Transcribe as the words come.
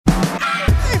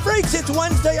Freaks, it's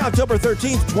Wednesday, October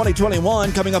 13th,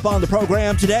 2021. Coming up on the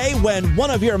program today, when one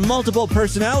of your multiple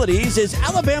personalities is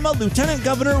Alabama Lieutenant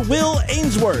Governor Will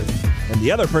Ainsworth, and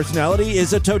the other personality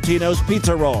is a Totino's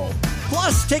pizza roll.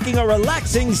 Plus, taking a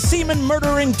relaxing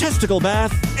semen-murdering testicle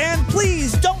bath, and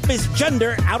please don't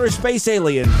misgender outer space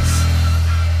aliens.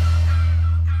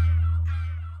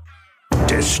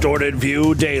 Distorted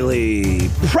View Daily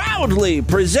proudly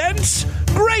presents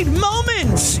great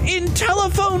moments in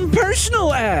telephone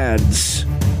personal ads.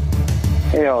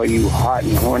 Hey, all you hot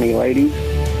and horny ladies.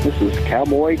 This is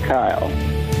Cowboy Kyle.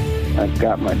 I've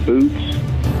got my boots,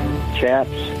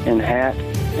 chaps, and hat,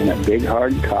 and a big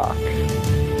hard cock.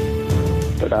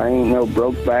 But I ain't no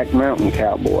Brokeback Mountain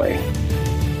cowboy.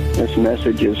 This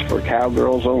message is for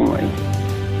cowgirls only.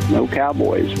 No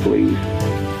cowboys, please.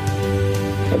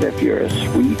 But if you're a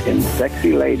sweet and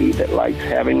sexy lady that likes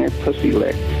having her pussy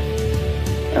licked,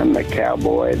 I'm the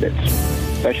cowboy that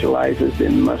specializes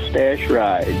in mustache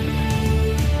rides.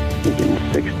 You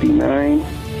can 69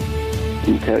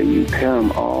 until you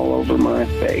come all over my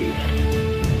face.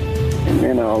 And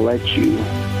then I'll let you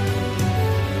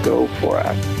go for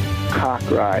a cock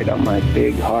ride on my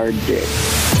big hard dick.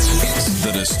 It's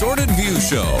the Distorted View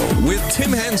Show with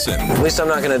Tim Henson. At least I'm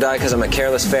not going to die because I'm a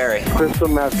careless fairy. Crystal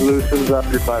meth loosens up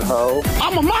your butthole.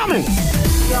 I'm a mommy.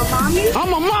 Yo, mommy?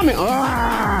 I'm a mommy.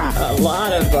 Ah. A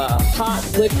lot of hot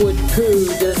liquid poo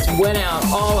just went out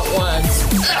all at once.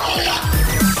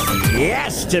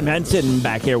 Yes, Tim Henson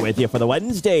back here with you for the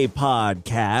Wednesday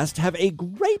podcast. Have a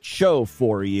great show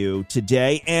for you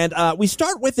today. And we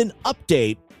start with an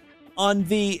update on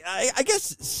the, I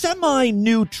guess,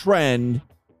 semi-new trend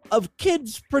of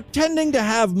kids pretending to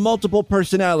have multiple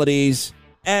personalities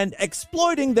and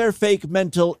exploiting their fake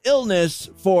mental illness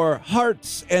for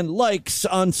hearts and likes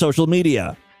on social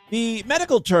media. The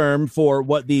medical term for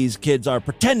what these kids are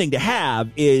pretending to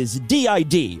have is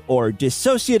DID, or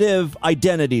dissociative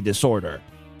identity disorder.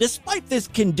 Despite this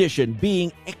condition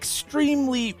being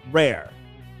extremely rare,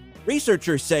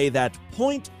 researchers say that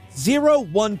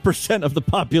 0.01% of the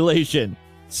population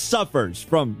suffers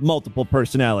from multiple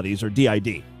personalities, or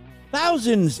DID.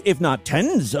 Thousands, if not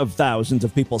tens of thousands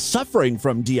of people suffering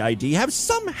from DID have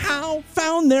somehow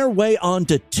found their way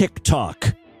onto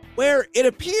TikTok, where it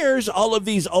appears all of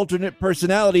these alternate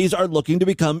personalities are looking to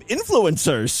become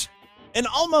influencers. In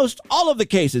almost all of the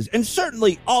cases, and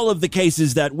certainly all of the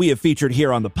cases that we have featured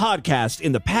here on the podcast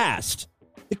in the past,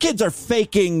 the kids are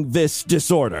faking this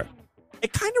disorder.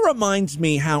 It kind of reminds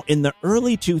me how in the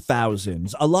early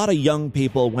 2000s, a lot of young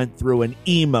people went through an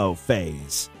emo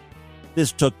phase.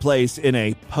 This took place in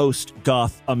a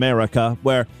post-goth America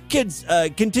where kids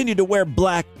continued to wear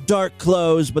black, dark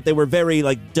clothes, but they were very,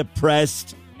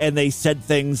 depressed, and they said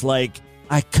things like,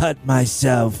 I cut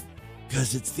myself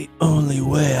because it's the only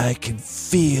way I can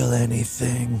feel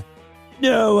anything.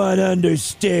 No one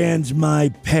understands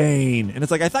my pain. And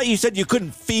it's like, I thought you said you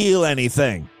couldn't feel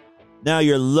anything. Now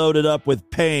you're loaded up with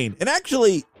pain. And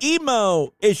actually,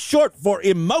 emo is short for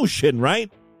emotion,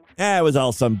 right? It was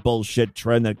all some bullshit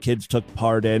trend that kids took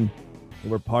part in. They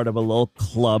were part of a little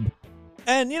club.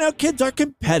 And, kids are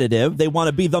competitive. They want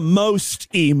to be the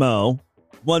most emo.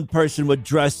 One person would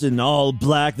dress in all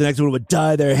black. The next one would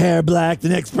dye their hair black. The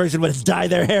next person would dye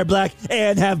their hair black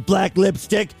and have black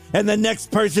lipstick. And the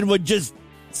next person would just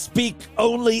speak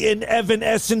only in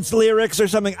Evanescence lyrics or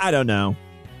something. I don't know.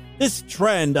 This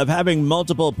trend of having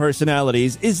multiple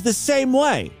personalities is the same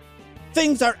way.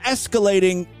 Things are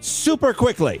escalating super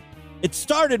quickly. It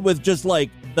started with just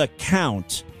the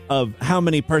count of how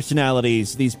many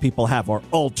personalities these people have, or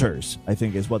alters, I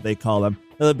think is what they call them.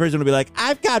 The person would be like,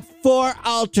 I've got 4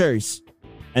 alters.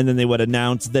 And then they would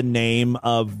announce the name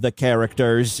of the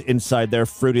characters inside their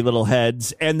fruity little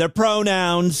heads and their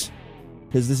pronouns.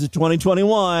 Because this is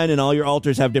 2021 and all your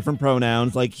alters have different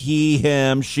pronouns like he,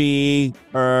 him, she,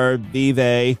 her, thee,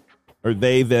 they, or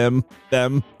they, them,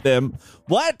 them.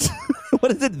 What?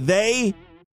 What is it? They,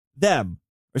 them,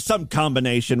 or some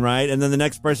combination, right? And then the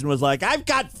next person was like, I've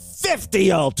got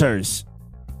 50 alters.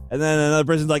 And then another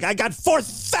person's like, I got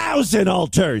 4,000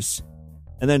 alters.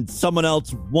 And then someone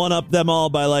else one-upped them all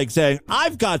by saying,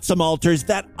 I've got some alters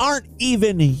that aren't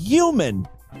even human.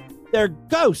 They're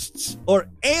ghosts or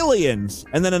aliens.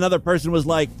 And then another person was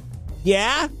like,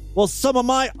 yeah? Well, some of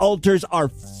my alters are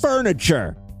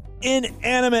furniture,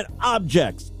 inanimate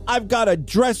objects. I've got a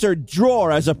dresser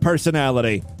drawer as a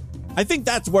personality. I think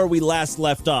that's where we last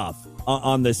left off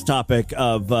on this topic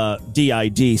of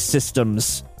DID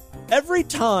systems. Every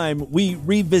time we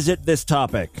revisit this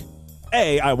topic,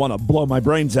 A, I want to blow my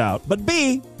brains out, but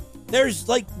B, there's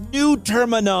new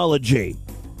terminology.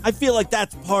 I feel like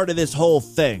that's part of this whole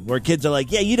thing where kids are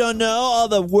like, yeah, you don't know all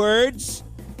the words?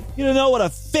 You You don't know what a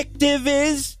fictive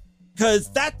is?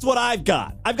 Because that's what I've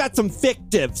got. I've got some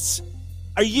fictives.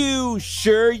 Are you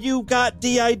sure you got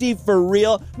DID for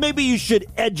real? Maybe you should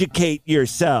educate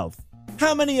yourself.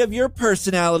 How many of your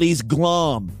personalities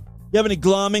glom? You have any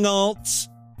glomming alts?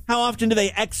 How often do they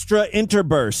extra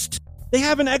interburst? They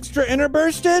haven't extra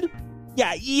interbursted?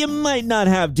 Yeah, you might not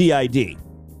have DID.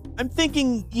 I'm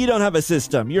thinking you don't have a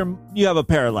system. You have a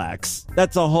parallax.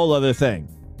 That's a whole other thing.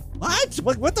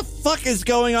 What the fuck is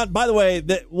going on? By the way,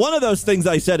 one of those things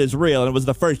I said is real, and it was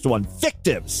the first one.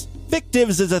 Fictives.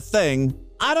 Fictives is a thing.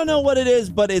 I don't know what it is,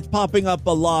 but it's popping up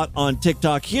a lot on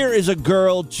TikTok. Here is a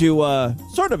girl to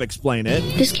sort of explain it.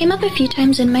 This came up a few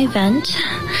times in my vent.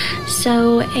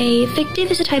 So a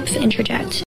fictive is a type of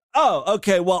introject. Oh,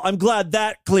 okay. Well, I'm glad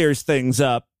that clears things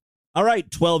up. All right,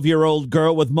 12-year-old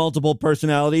girl with multiple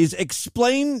personalities,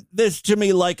 explain this to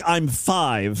me like I'm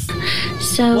 5.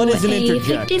 So what is an a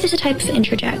introject? fictive is a type of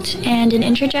introject, and an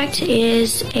introject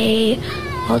is a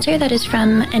alter that is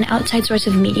from an outside source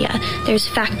of media. There's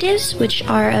factives, which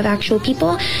are of actual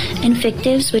people, and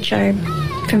fictives, which are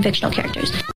from fictional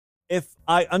characters. If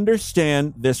I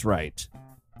understand this right,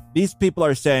 these people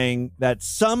are saying that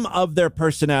some of their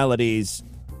personalities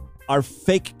are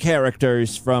fake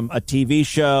characters from a TV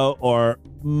show, or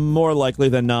more likely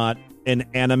than not, an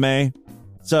anime.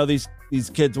 So these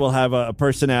kids will have a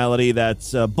personality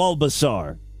that's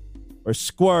Bulbasaur, or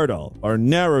Squirtle, or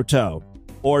Naruto,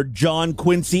 or John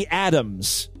Quincy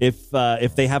Adams, if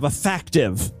they have a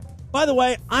factive. By the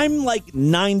way, I'm like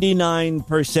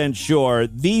 99% sure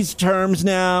these terms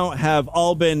now have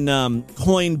all been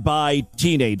coined by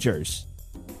teenagers.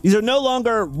 These are no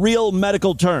longer real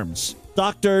medical terms.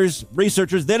 Doctors,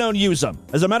 researchers, they don't use them.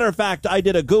 As a matter of fact, I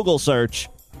did a Google search.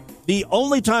 The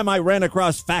only time I ran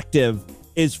across factive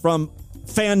is from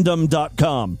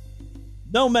fandom.com.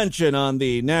 No mention on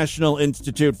the National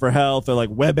Institute for Health or like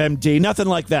WebMD, nothing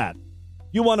like that.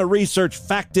 You want to research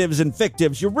factives and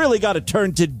fictives, you really got to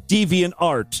turn to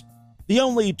DeviantArt, the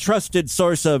only trusted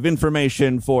source of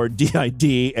information for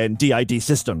DID and DID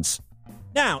systems.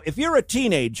 Now, if you're a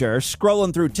teenager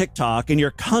scrolling through TikTok and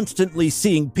you're constantly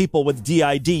seeing people with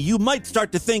DID, you might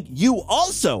start to think you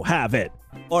also have it.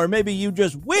 Or maybe you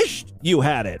just wished you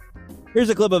had it. Here's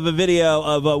a clip of a video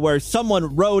of where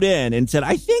someone wrote in and said,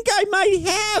 I think I might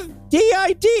have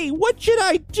DID. What should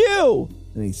I do?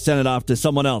 And he sent it off to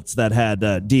someone else that had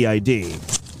DID.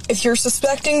 If you're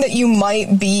suspecting that you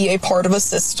might be a part of a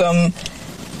system,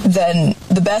 then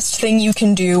the best thing you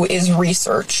can do is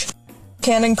research.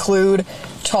 Can include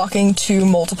talking to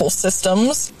multiple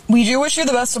systems. We do wish you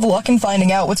the best of luck in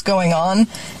finding out what's going on,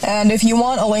 and if you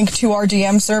want a link to our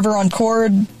DM server on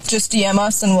Cord, just DM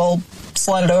us and we'll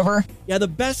slide it over. Yeah, the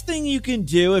best thing you can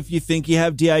do if you think you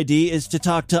have DID is to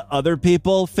talk to other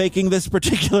people faking this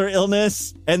particular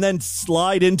illness and then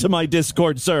slide into my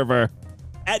Discord server.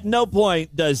 At no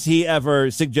point does he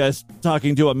ever suggest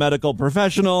talking to a medical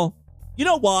professional. You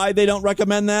know why they don't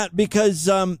recommend that? Because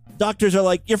doctors are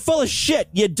like, you're full of shit.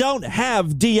 You don't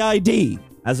have DID.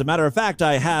 As a matter of fact,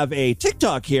 I have a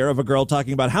TikTok here of a girl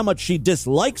talking about how much she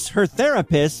dislikes her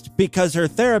therapist because her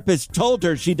therapist told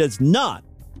her she does not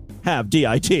have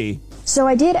DID. So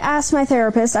I did ask my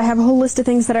therapist. I have a whole list of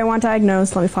things that I want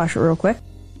diagnosed. Let me flash it real quick.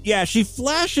 Yeah, she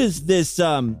flashes this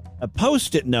a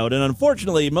Post-it note, and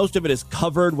unfortunately, most of it is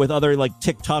covered with other like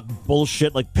TikTok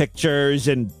bullshit, like pictures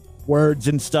and words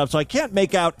and stuff, so I can't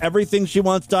make out everything she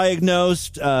wants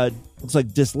diagnosed. Looks like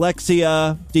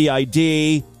dyslexia,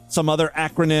 DID, some other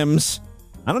acronyms.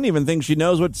 I don't even think she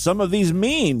knows what some of these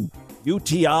mean.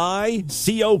 UTI,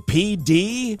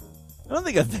 COPD. I don't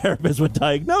think a therapist would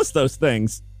diagnose those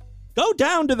things. Go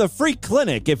down to the free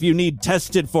clinic if you need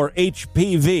tested for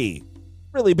HPV.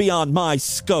 Really beyond my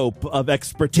scope of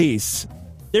expertise.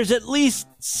 There's at least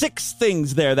 6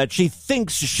 things there that she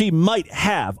thinks she might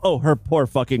have. Oh, her poor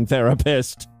fucking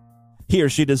therapist. He or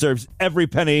she deserves every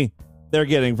penny they're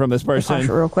getting from this person.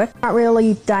 Real quick. Not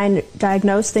really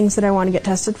diagnose things that I want to get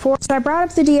tested for. So I brought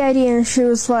up the DID and she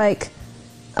was like,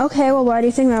 okay, well, why do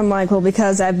you think that? I'm like, well,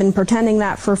 because I've been pretending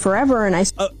that for forever and I...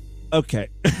 Okay.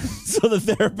 So the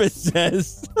therapist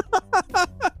says...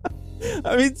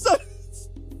 I mean,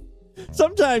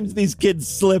 sometimes these kids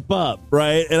slip up,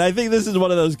 right? And I think this is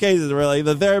one of those cases where like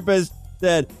the therapist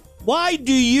said, why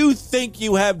do you think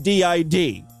you have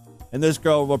DID? And this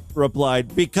girl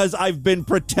replied, because I've been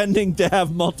pretending to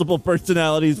have multiple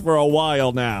personalities for a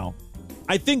while now.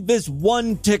 I think this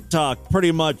one TikTok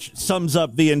pretty much sums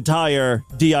up the entire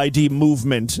DID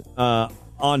movement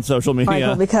on social media.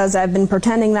 Michael, because I've been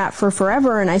pretending that for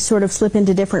forever and I sort of slip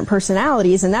into different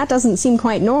personalities and that doesn't seem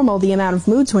quite normal, the amount of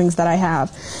mood swings that I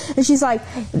have. And she's like,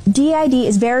 DID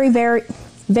is very, very,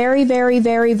 very, very,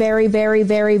 very, very, very,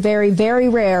 very, very, very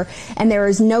rare, and there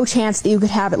is no chance that you could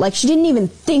have it. Like, she didn't even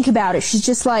think about it. She's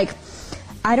just like,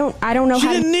 I don't know She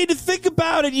how didn't need to think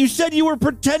about it. You said you were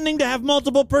pretending to have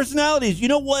multiple personalities. You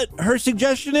know what her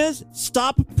suggestion is?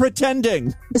 Stop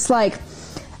pretending. It's like,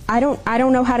 I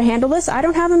don't know how to handle this. I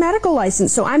don't have a medical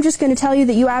license, so I'm just going to tell you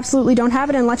that you absolutely don't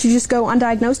have it and let you just go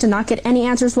undiagnosed and not get any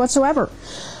answers whatsoever.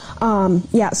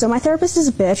 So my therapist is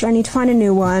a bitch. I need to find a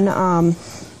new one.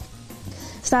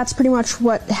 So that's pretty much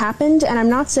what happened, and I'm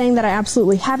not saying that I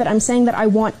absolutely have it. I'm saying that I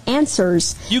want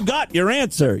answers. You got your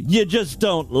answer. You just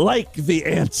don't like the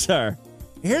answer.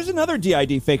 Here's another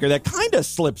DID faker that kind of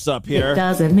slips up here. It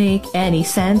doesn't make any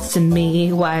sense to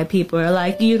me why people are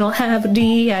like, you don't have a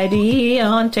DID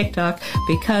on TikTok,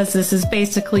 because this is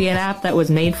basically an app that was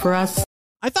made for us.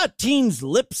 I thought teens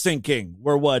lip syncing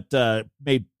were what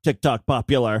made TikTok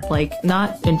popular. Like,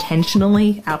 not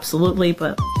intentionally, absolutely,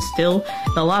 but still,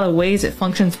 in a lot of ways, it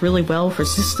functions really well for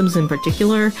systems in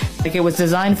particular. Like, it was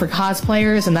designed for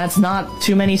cosplayers, and that's not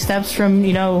too many steps from,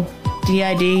 DID.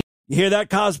 You hear that,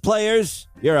 cosplayers?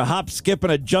 You're a hop, skip,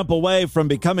 and a jump away from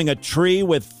becoming a tree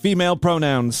with female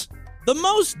pronouns. The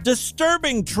most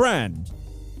disturbing trend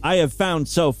I have found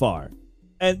so far,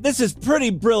 and this is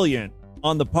pretty brilliant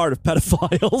on the part of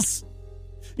pedophiles.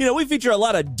 We feature a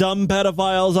lot of dumb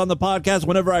pedophiles on the podcast.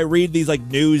 Whenever I read these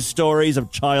news stories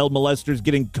of child molesters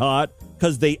getting caught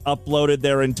because they uploaded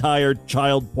their entire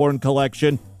child porn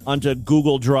collection onto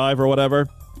Google Drive or whatever.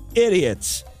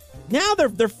 Idiots. Now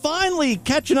they're finally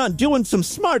catching on, doing some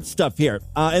smart stuff here.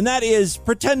 And that is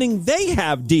pretending they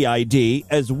have DID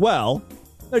as well.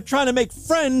 They're trying to make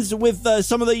friends with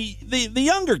some of the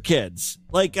younger kids.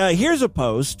 Here's a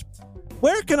post.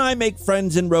 Where can I make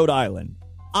friends in Rhode Island?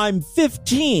 I'm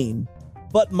 15,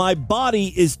 but my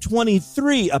body is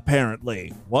 23,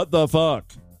 apparently. What the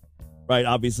fuck? Right,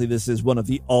 obviously this is one of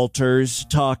the alters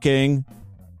talking.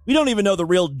 We don't even know the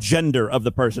real gender of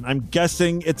the person. I'm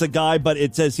guessing it's a guy, but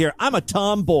it says here, I'm a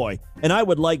tomboy, and I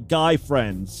would like guy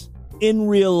friends. In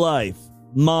real life,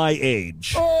 my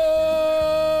age.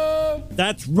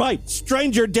 That's right,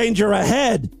 stranger danger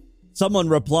ahead. Someone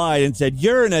replied and said,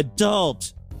 you're an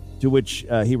adult. To which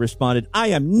he responded, I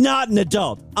am not an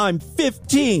adult. I'm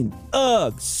 15.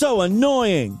 Ugh, so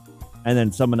annoying. And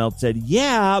then someone else said,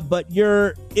 yeah, but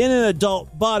you're in an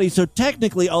adult body, so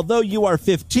technically, although you are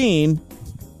 15,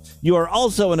 you are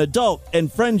also an adult,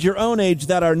 and friends your own age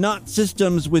that are not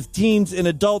systems with teens in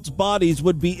adults' bodies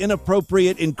would be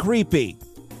inappropriate and creepy.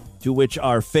 To which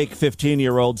our fake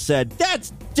 15-year-old said,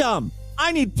 that's dumb.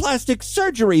 I need plastic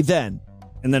surgery then.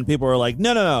 And then people were like,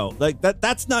 no.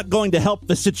 That's not going to help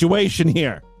the situation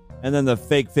here. And then the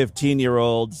fake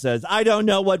 15-year-old says, I don't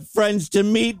know what friends to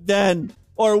meet then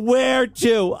or where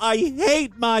to. I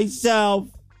hate myself.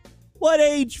 What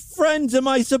age friends am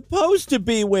I supposed to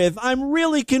be with? I'm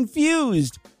really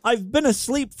confused. I've been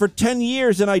asleep for 10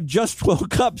 years and I just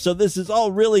woke up, so this is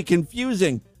all really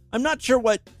confusing. I'm not sure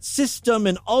what system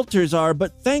and alters are,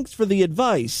 but thanks for the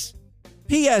advice.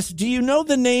 P.S. Do you know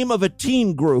the name of a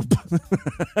teen group?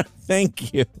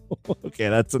 Thank you. Okay,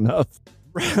 that's enough.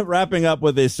 Wrapping up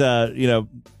with this,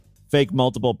 fake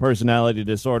multiple personality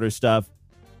disorder stuff.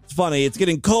 It's funny. It's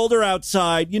getting colder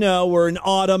outside. We're in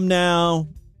autumn now.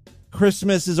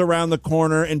 Christmas is around the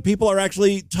corner, and people are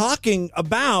actually talking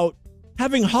about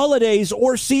having holidays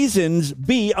or seasons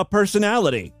be a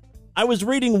personality. I was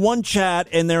reading one chat,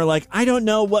 and they're like, I don't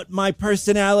know what my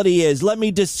personality is. Let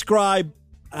me describe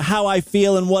how I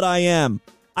feel and what I am.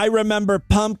 I remember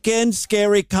pumpkin,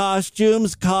 scary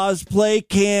costumes, cosplay,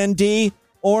 candy,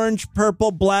 orange,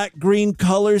 purple, black, green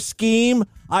color scheme.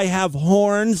 I have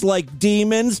horns like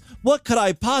demons. What could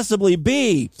I possibly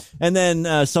be? And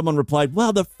then someone replied,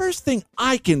 well, the first thing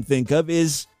I can think of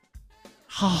is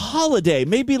a holiday,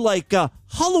 maybe like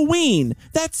Halloween.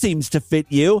 That seems to fit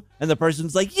you. And the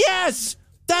person's like, yes,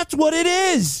 that's what it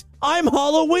is. I'm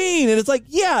Halloween. And it's like,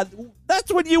 yeah,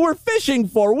 that's what you were fishing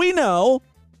for. We know.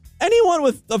 Anyone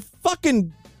with a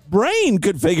fucking brain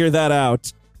could figure that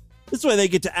out. This way they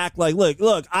get to act like,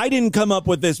 look, I didn't come up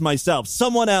with this myself.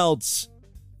 Someone else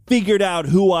figured out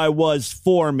who I was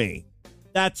for me.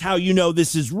 That's how you know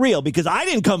this is real, because I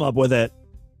didn't come up with it.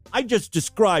 I just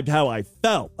described how I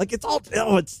felt.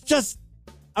 It's just,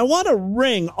 I want to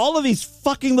wring all of these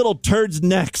fucking little turds'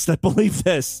 necks that believe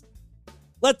this.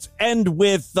 Let's end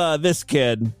with this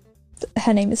kid.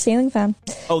 Her name is Ceiling Fan.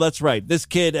 Oh, that's right. This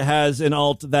kid has an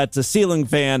alt that's a ceiling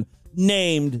fan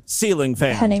named Ceiling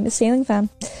Fan. Her name is Ceiling Fan.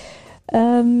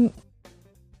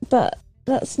 But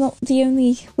that's not the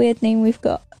only weird name we've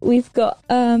got. We've got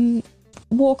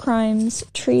War Crimes,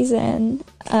 Treason,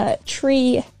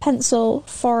 Tree, Pencil,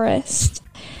 Forest,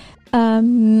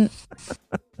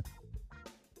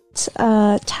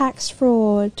 tax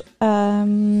fraud.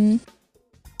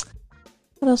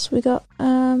 What else we got?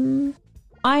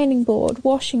 Ironing board,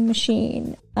 washing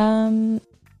machine,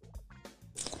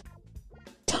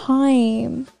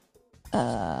 time,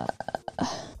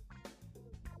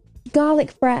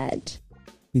 garlic bread.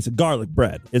 He's a garlic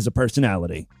bread is a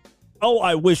personality. Oh,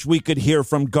 I wish we could hear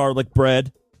from garlic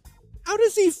bread. How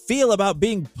does he feel about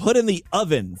being put in the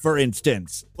oven, for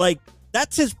instance? Like,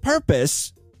 that's his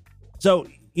purpose. So,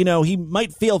 he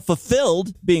might feel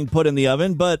fulfilled being put in the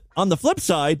oven, but on the flip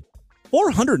side,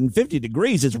 450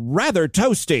 degrees is rather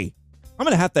toasty. I'm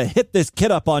going to have to hit this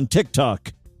kid up on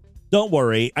TikTok. Don't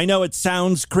worry. I know it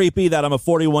sounds creepy that I'm a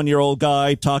 41-year-old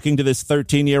guy talking to this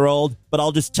 13-year-old, but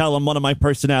I'll just tell him one of my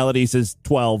personalities is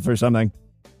 12 or something.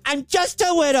 I'm just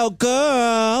a little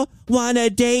girl. Wanna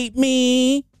date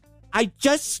me? I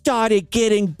just started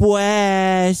getting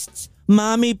breasts.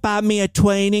 Mommy bought me a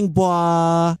twaining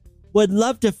bar. Would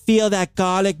love to feel that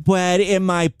garlic bread in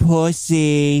my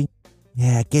pussy.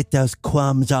 Yeah, get those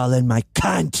crumbs all in my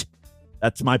cunt.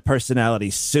 That's my personality,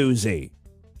 Susie.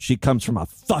 She comes from a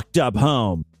fucked up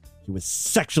home. She was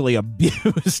sexually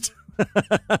abused.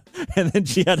 And then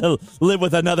she had to live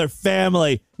with another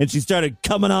family, and she started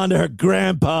coming on to her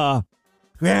grandpa.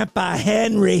 Grandpa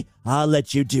Henry, I'll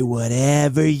let you do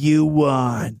whatever you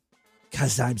want,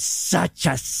 'cause I'm such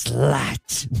a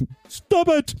slut. Stop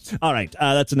it. All right,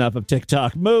 that's enough of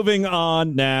TikTok. Moving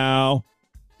on now.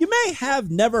 You may have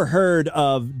never heard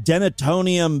of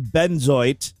denatonium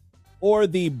benzoate or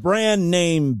the brand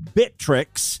name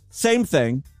Bitrix. Same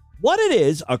thing. What it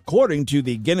is, according to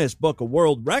the Guinness Book of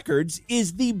World Records,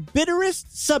 is the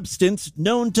bitterest substance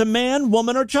known to man,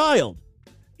 woman, or child.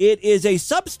 It is a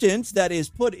substance that is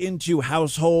put into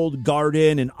household,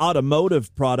 garden, and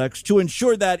automotive products to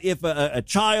ensure that if a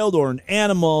child or an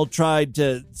animal tried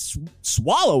to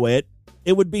swallow it,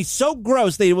 it would be so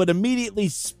gross they would immediately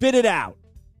spit it out.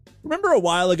 Remember a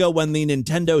while ago when the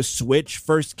Nintendo Switch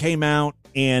first came out?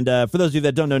 And for those of you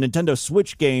that don't know, Nintendo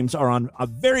Switch games are on a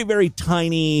very, very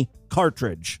tiny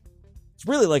cartridge. It's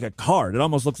really like a card. It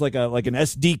almost looks like an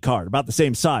SD card, about the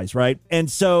same size, right?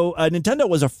 And so Nintendo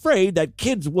was afraid that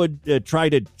kids would try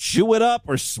to chew it up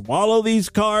or swallow these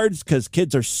cards because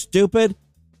kids are stupid.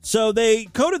 So they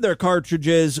coated their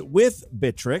cartridges with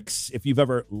Bitrix. If you've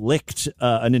ever licked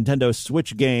a Nintendo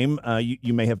Switch game,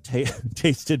 you may have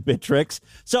tasted Bitrix.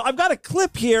 So I've got a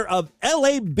clip here of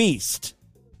LA Beast.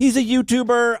 He's a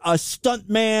YouTuber, a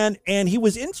stuntman, and he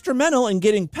was instrumental in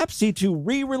getting Pepsi to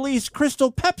re-release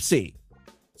Crystal Pepsi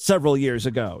several years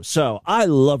ago. So I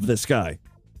love this guy.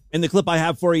 In the clip I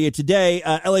have for you today,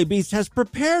 LA Beast has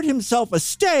prepared himself a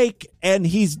steak, and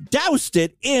he's doused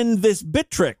it in this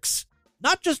Bitrix.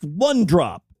 Not just one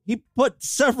drop. He put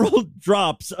several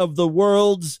drops of the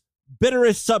world's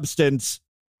bitterest substance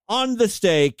on the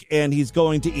steak, and he's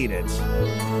going to eat it.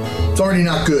 It's already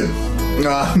not good.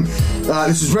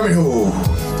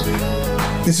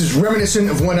 This is reminiscent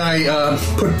of when I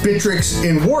put Bitrix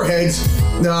in Warheads.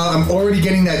 I'm already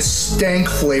getting that stank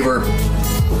flavor.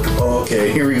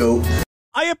 Okay, here we go.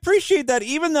 I appreciate that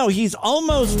even though he's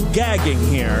almost gagging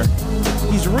here,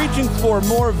 he's reaching for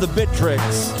more of the Bitrix.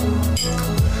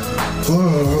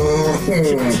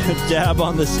 Dab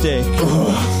on the steak.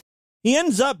 He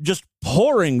ends up just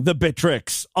pouring the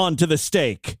Bitrix onto the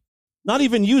steak, not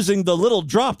even using the little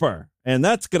dropper. And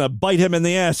that's going to bite him in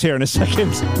the ass here in a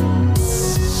second.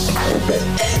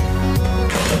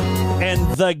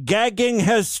 And the gagging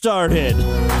has started.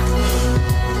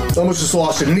 Almost just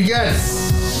lost it. And again.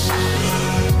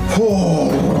 Oh,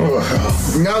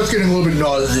 now it's getting a little bit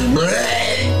nauseous.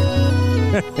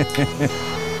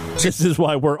 This is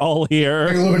why we're all here.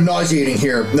 Getting a little bit nauseating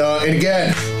here. And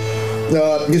again,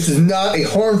 this is not a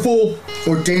harmful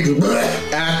or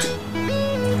dangerous act.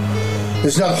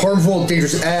 It's not harmful,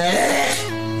 dangerous act.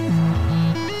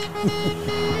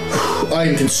 I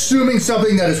am consuming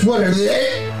something that is what?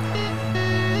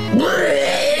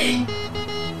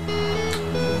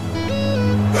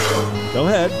 Go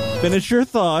ahead, finish your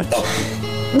thought.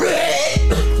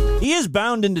 He is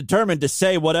bound and determined to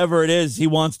say whatever it is he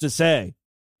wants to say.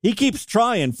 He keeps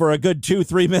trying for a good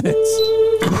 2-3 minutes.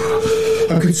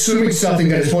 I'm consuming something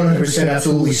that is 100%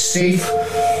 absolutely safe.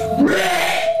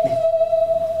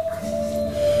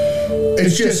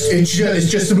 It's just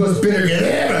the most bitter.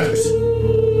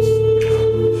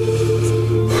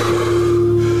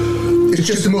 It's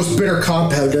just the most bitter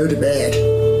compound known to man.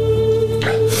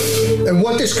 And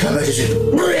what this compound is.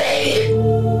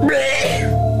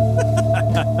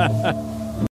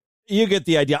 You get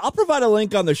the idea. I'll provide a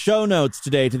link on the show notes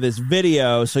today to this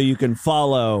video so you can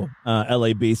follow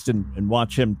LA Beast and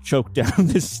watch him choke down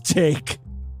this steak.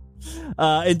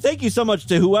 And thank you so much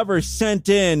to whoever sent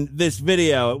in this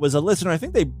video. It was a listener. I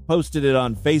think they posted it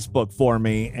on Facebook for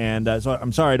me. And so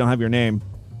I'm sorry I don't have your name.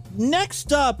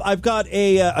 Next up, I've got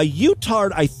a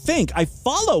Utard, I think. I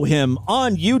follow him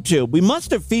on YouTube. We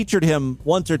must have featured him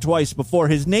once or twice before.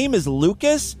 His name is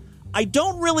Lucas. I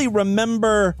don't really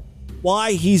remember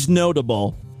why he's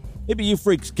notable. Maybe you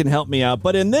freaks can help me out.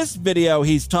 But in this video,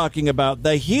 he's talking about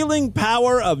the healing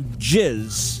power of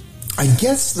jizz. I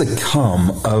guess the cum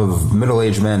of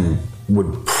middle-aged men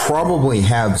would probably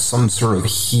have some sort of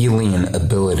healing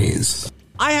abilities.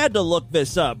 I had to look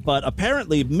this up, but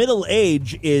apparently middle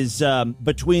age is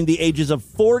between the ages of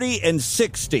 40 and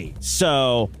 60.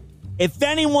 So if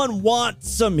anyone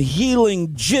wants some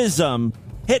healing jism,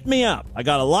 hit me up. I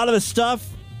got a lot of the stuff.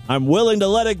 I'm willing to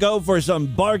let it go for some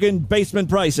bargain basement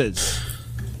prices.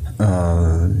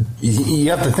 You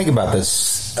have to think about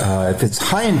this. If it's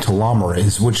high in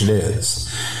telomerase, which it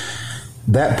is,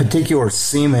 that particular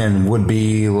semen would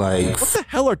be like... What the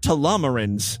hell are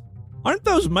telomerins? Aren't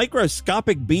those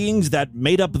microscopic beings that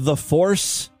made up the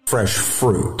Force? Fresh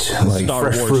fruit. Like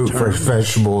fresh fruit, fresh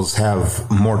vegetables have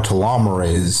more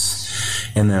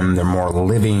telomerase in them. They're more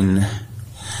living.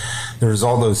 There's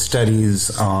all those studies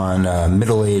on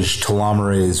middle-aged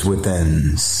telomerase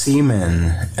within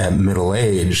semen at middle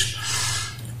age.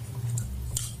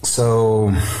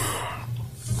 So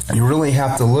you really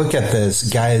have to look at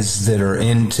this, guys that are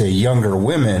into younger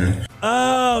women.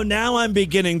 Oh, now I'm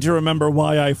beginning to remember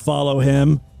why I follow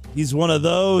him. He's one of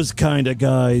those kind of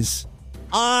guys.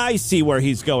 I see where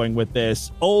he's going with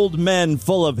this. Old men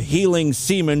full of healing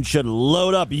semen should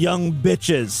load up young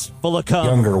bitches full of cum.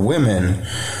 Younger women.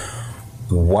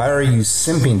 Why are you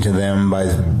simping to them by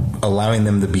allowing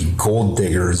them to be gold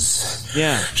diggers?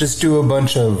 Yeah. Just do a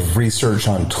bunch of research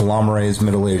on telomerase,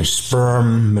 middle-aged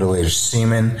sperm, middle-aged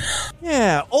semen.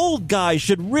 Yeah, old guys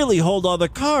should really hold all the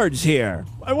cards here.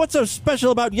 What's so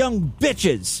special about young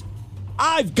bitches?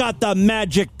 I've got the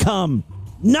magic cum.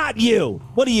 Not you.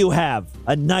 What do you have?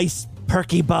 A nice,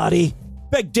 perky body?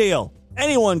 Big deal.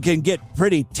 Anyone can get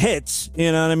pretty tits,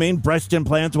 you know what I mean? Breast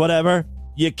implants, whatever.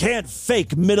 You can't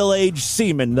fake middle-aged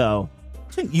semen, though.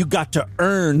 You got to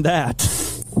earn that.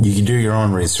 You can do your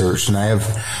own research, and I have,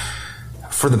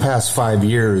 for the past 5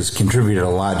 years, contributed a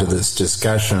lot to this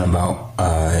discussion about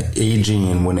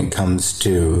aging when it comes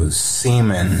to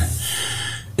semen.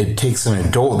 It takes an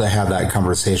adult to have that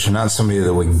conversation, not somebody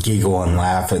that would giggle and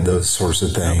laugh at those sorts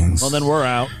of things. Well, then we're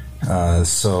out.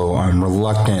 So I'm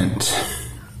reluctant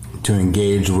to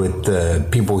engage with the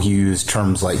people who use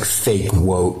terms like fake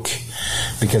woke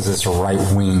because it's a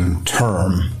right-wing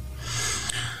term,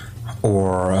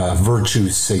 or virtue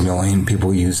signaling.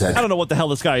 People use that. I don't know what the hell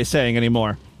this guy is saying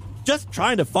anymore. Just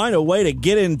trying to find a way to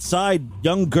get inside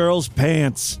young girls'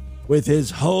 pants with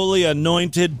his holy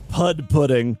anointed pud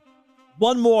pudding.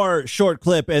 One more short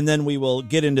clip and then we will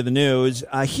get into the news.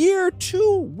 Here,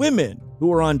 2 women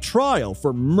who are on trial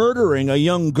for murdering a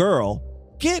young girl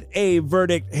get a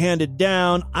verdict handed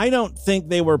down. I don't think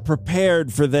they were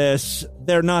prepared for this.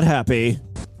 They're not happy.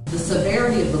 The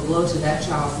severity of the blow to that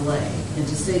child's leg, and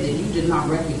to say that you did not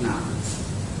recognize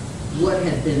what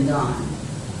had been done,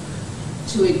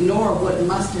 to ignore what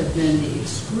must have been the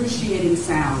excruciating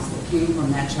sounds that came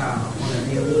from that child on a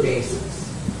daily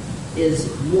basis, is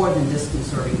more than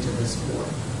disconcerting to this court.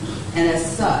 And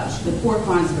as such, the court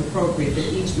finds it appropriate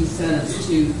that each be sentenced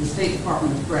to the State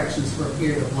Department of Corrections for a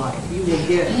period of life. You will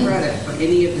get credit for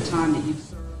any of the time that you've served.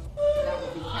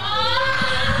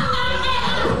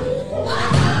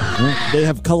 They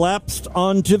have collapsed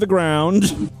onto the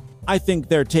ground. I think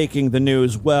they're taking the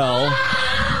news well.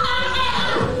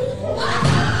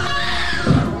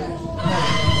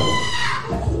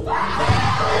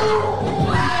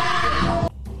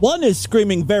 One is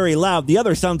screaming very loud. The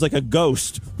other sounds like a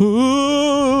ghost.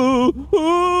 Ooh,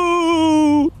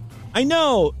 ooh. I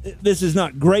know this is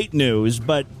not great news,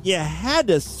 but you had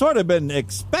to sort of been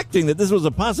expecting that this was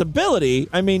a possibility.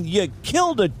 I mean, you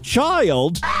killed a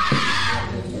child.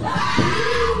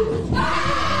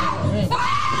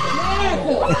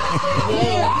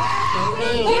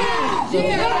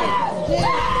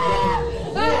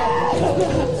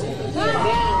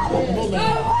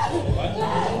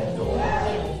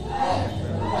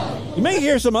 You may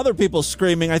hear some other people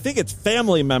screaming. I think it's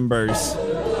family members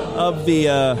of the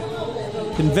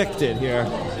convicted here.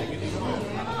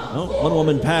 Oh, one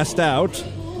woman passed out.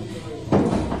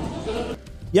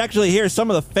 You actually hear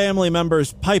some of the family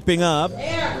members piping up.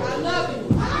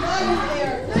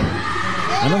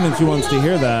 I don't think she wants to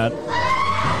hear that.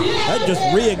 That just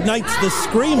reignites the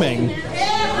screaming.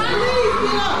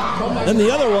 Then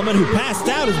the other woman who passed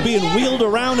out is being wheeled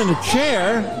around in a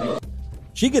chair.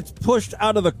 She gets pushed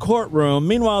out of the courtroom.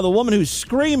 Meanwhile, the woman who's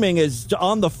screaming is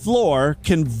on the floor,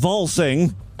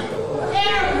 convulsing.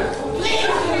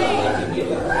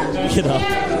 Get up.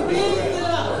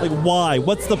 Like, why?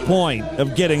 What's the point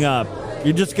of getting up?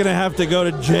 You're just going to have to go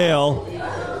to jail.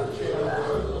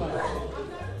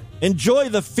 Enjoy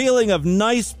the feeling of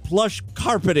nice plush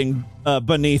carpeting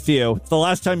beneath you. It's the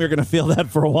last time you're going to feel that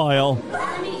for a while.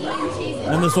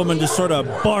 And this woman just sort of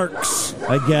barks,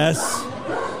 I guess.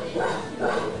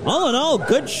 All in all,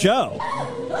 good show.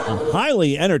 A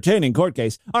highly entertaining court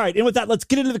case. All right, and with that, let's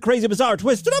get into the crazy, bizarre,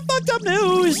 twisted up, fucked up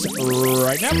news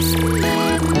right now.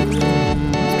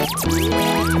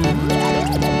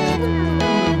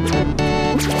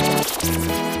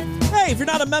 Hey, if you're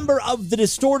not a member of the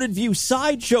Distorted View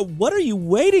Sideshow, what are you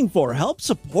waiting for? Help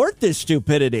support this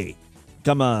stupidity.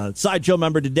 Become a Sideshow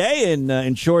member today and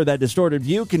ensure that Distorted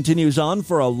View continues on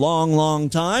for a long,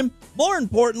 long time. More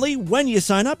importantly, when you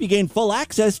sign up, you gain full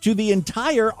access to the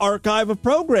entire archive of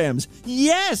programs.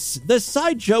 Yes, the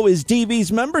Sideshow is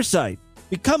DV's member site.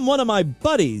 Become one of my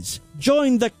buddies.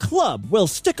 Join the club. We'll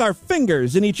stick our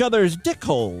fingers in each other's dick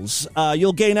holes.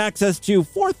 You'll gain access to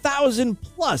 4,000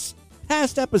 plus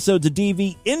past episodes of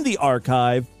DV in the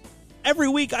archive. Every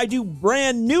week I do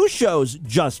brand new shows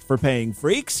just for paying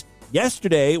freaks.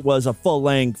 Yesterday was a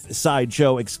full-length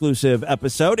Sideshow exclusive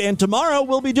episode, and tomorrow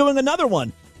we'll be doing another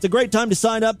one. It's a great time to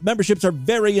sign up. Memberships are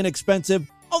very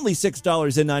inexpensive, only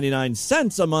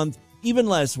 $6.99 a month, even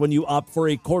less when you opt for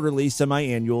a quarterly,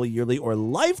 semi-annual, yearly, or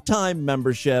lifetime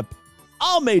membership.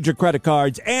 All major credit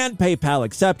cards and PayPal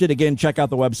accepted. Again, check out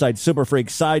the website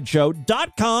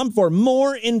superfreaksideshow.com for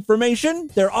more information.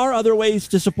 There are other ways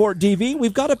to support DV.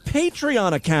 We've got a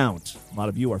Patreon account. A lot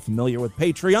of you are familiar with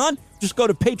Patreon. Just go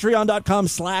to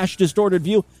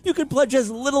patreon.com/distortedview. You can pledge as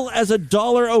little as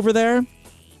 $1 over there.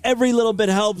 Every little bit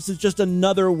helps. It's just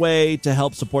another way to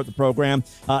help support the program.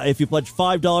 If you pledge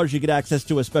 $5, you get access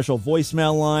to a special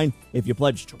voicemail line. If you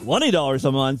pledge $20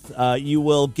 a month, you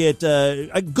will get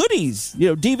goodies,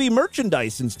 DV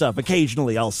merchandise and stuff.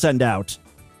 Occasionally, I'll send out.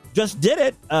 Just did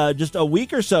it just a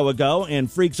week or so ago,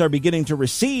 and freaks are beginning to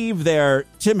receive their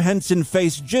Tim Henson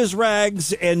face jizz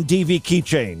rags and DV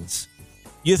keychains.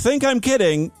 You think I'm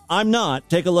kidding? I'm not.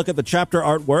 Take a look at the chapter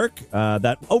artwork.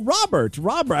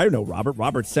 Robert, I don't know,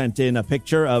 Robert sent in a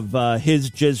picture of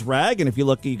his jizz rag, and if you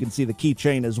look, you can see the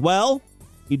keychain as well.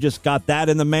 He just got that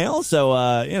in the mail,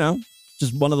 so,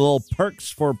 just one of the little perks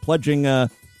for pledging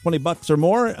 $20 or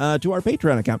more to our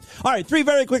Patreon account. All right, 3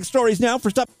 very quick stories now.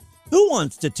 First up, who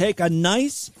wants to take a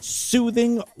nice,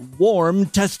 soothing, warm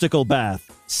testicle bath?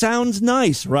 Sounds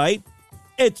nice, right?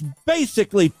 It's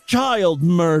basically child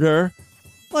murder.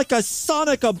 Like a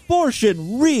sonic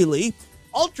abortion, really.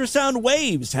 Ultrasound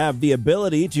waves have the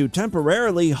ability to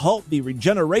temporarily halt the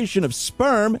regeneration of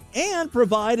sperm and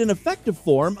provide an effective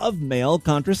form of male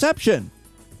contraception.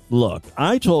 Look,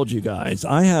 I told you guys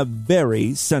I have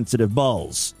very sensitive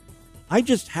balls. I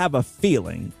just have a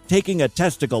feeling taking a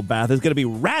testicle bath is going to be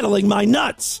rattling my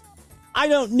nuts. I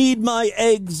don't need my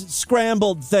eggs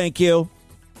scrambled, thank you.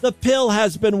 The pill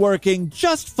has been working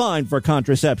just fine for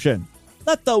contraception.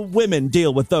 Let the women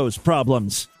deal with those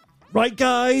problems. Right,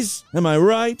 guys? Am I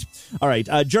right? All right.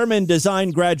 German design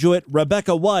graduate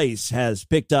Rebecca Weiss has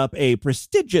picked up a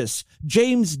prestigious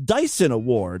James Dyson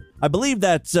Award. I believe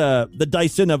that's the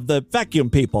Dyson of the vacuum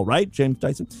people, right? James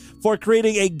Dyson. For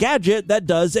creating a gadget that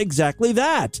does exactly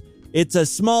that. It's a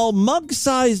small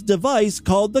mug-sized device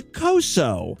called the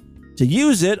Koso. To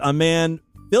use it, a man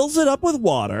fills it up with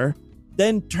water,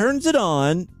 then turns it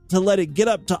on to let it get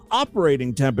up to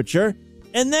operating temperature,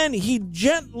 and then he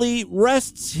gently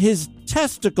rests his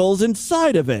testicles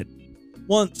inside of it.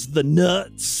 Once the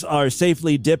nuts are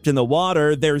safely dipped in the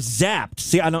water, they're zapped.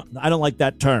 See, I don't like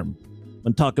that term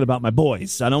when talking about my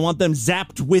boys. I don't want them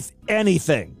zapped with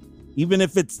anything, even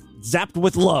if it's zapped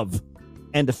with love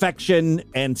and affection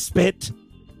and spit.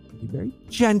 Be very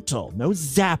gentle, no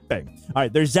zapping. All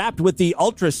right, they're zapped with the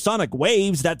ultrasonic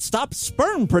waves that stop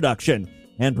sperm production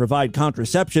and provide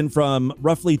contraception from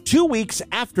roughly 2 weeks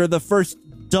after the first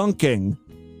dunking.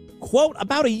 Quote,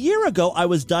 about a year ago, I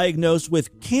was diagnosed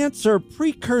with cancer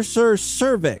precursor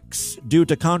cervix due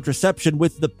to contraception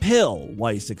with the pill,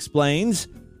 Weiss explains.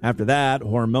 After that,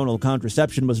 hormonal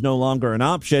contraception was no longer an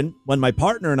option. When my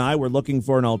partner and I were looking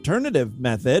for an alternative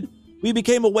method, we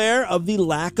became aware of the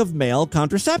lack of male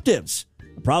contraceptives.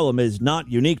 The problem is not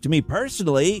unique to me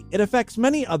personally. It affects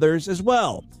many others as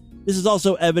well. This is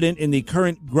also evident in the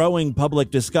current growing public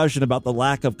discussion about the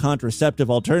lack of contraceptive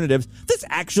alternatives. This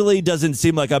actually doesn't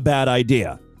seem like a bad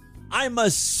idea. I'm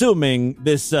assuming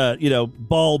this,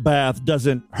 ball bath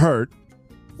doesn't hurt.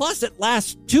 Plus, it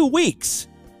lasts 2 weeks.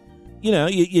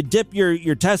 You dip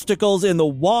your testicles in the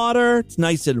water. It's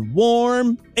nice and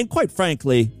warm. And quite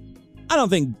frankly, I don't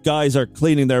think guys are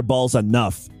cleaning their balls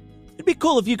enough. It'd be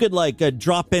cool if you could,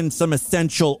 drop in some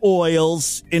essential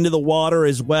oils into the water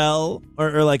as well.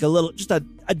 Or like a little, just a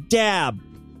dab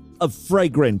of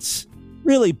fragrance.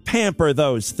 Really pamper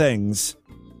those things.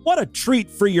 What a treat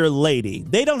for your lady.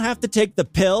 They don't have to take the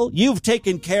pill. You've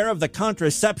taken care of the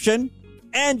contraception.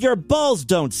 And your balls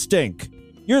don't stink.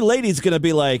 Your lady's gonna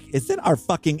be like, is it our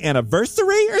fucking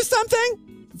anniversary or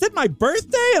something? Is it my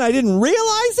birthday and I didn't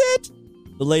realize it?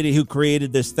 The lady who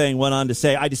created this thing went on to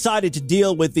say, I decided to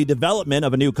deal with the development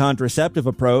of a new contraceptive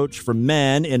approach for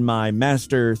men in my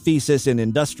master thesis in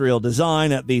industrial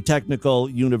design at the Technical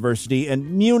University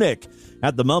in Munich.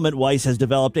 At the moment, Weiss has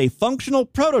developed a functional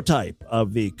prototype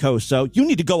of the COSO. You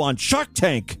need to go on Shark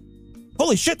Tank.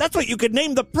 Holy shit, that's what you could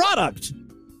name the product.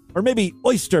 Or maybe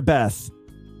Oyster Bath.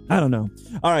 I don't know.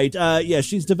 All right,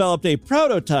 she's developed a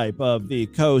prototype of the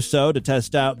COSO to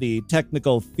test out the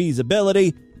technical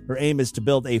feasibility. Her aim is to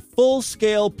build a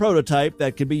full-scale prototype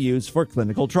that can be used for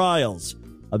clinical trials.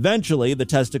 Eventually, the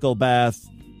testicle bath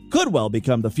could well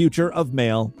become the future of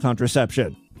male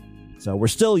contraception. So we're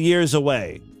still years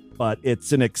away, but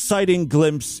it's an exciting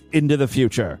glimpse into the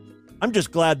future. I'm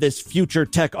just glad this future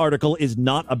tech article is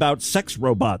not about sex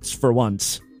robots for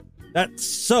once. That's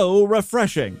so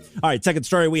refreshing. All right, second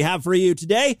story we have for you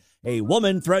today. A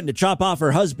woman threatened to chop off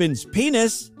her husband's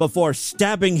penis before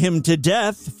stabbing him to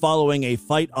death following a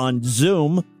fight on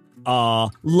Zoom.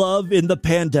 Love in the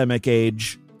pandemic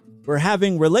age. We're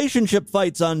having relationship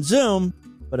fights on Zoom,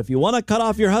 but if you want to cut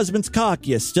off your husband's cock,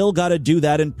 you still got to do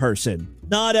that in person.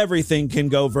 Not everything can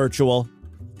go virtual.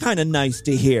 Kind of nice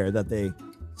to hear that they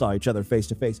saw each other face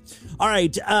to face. All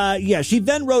right, she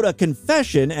then wrote a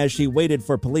confession as she waited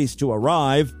for police to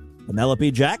arrive.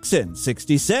 Penelope Jackson,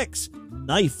 66,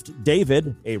 knifed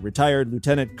David, a retired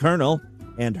lieutenant colonel,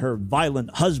 and her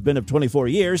violent husband of 24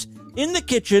 years in the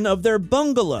kitchen of their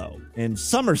bungalow in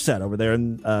Somerset over there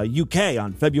in UK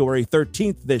on February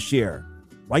 13th this year,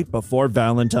 right before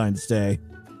Valentine's Day.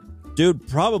 Dude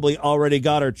probably already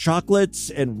got her chocolates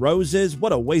and roses.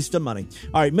 What a waste of money.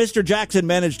 All right, Mr. Jackson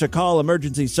managed to call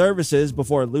emergency services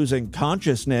before losing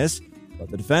consciousness, but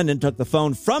the defendant took the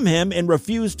phone from him and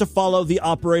refused to follow the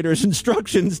operator's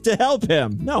instructions to help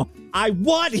him. No, I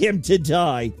want him to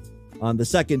die. On the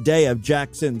second day of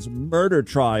Jackson's murder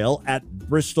trial at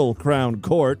Bristol Crown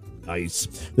Court,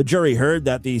 the jury heard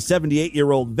that the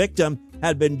 78-year-old victim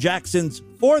had been Jackson's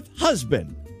fourth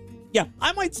husband. Yeah,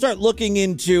 I might start looking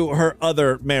into her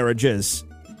other marriages.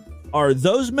 Are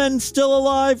those men still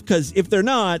alive? Because if they're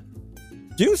not,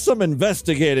 do some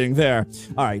investigating there.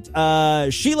 All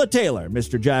right, Sheila Taylor,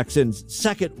 Mr. Jackson's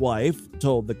second wife,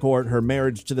 told the court her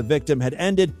marriage to the victim had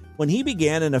ended when he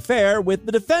began an affair with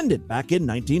the defendant back in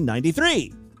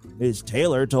 1993. Ms.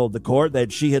 Taylor told the court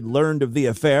that she had learned of the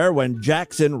affair when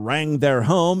Jackson rang their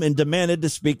home and demanded to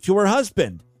speak to her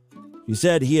husband. She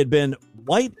said he had been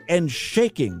white and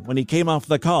shaking when he came off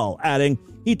the call, adding,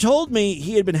 "He told me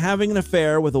he had been having an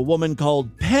affair with a woman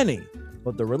called Penny,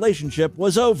 but the relationship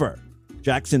was over.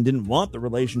 Jackson didn't want the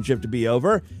relationship to be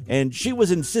over, and she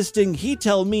was insisting he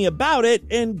tell me about it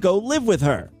and go live with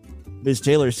her." Ms.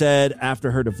 Taylor said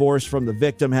after her divorce from the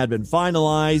victim had been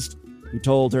finalized, he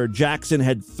told her Jackson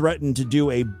had threatened to do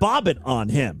a bobbit on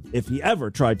him if he ever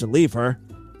tried to leave her.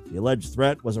 The alleged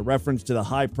threat was a reference to the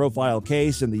high-profile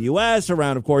case in the U.S.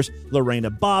 around, of course, Lorena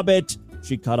Bobbitt.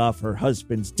 She cut off her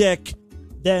husband's dick.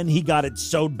 Then he got it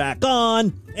sewed back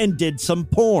on and did some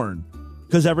porn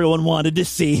because everyone wanted to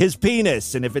see his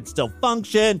penis and if it still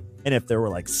functioned and if there were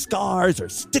like scars or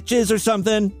stitches or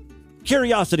something.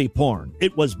 Curiosity porn.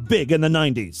 It was big in the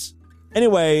 90s.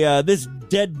 Anyway, this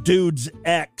dead dude's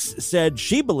ex said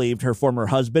she believed her former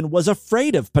husband was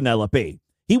afraid of Penelope.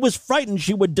 He was frightened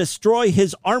she would destroy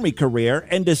his army career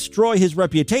and destroy his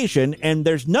reputation, and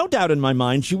there's no doubt in my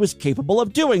mind she was capable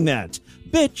of doing that.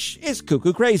 Bitch is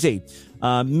cuckoo crazy.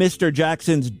 Mr.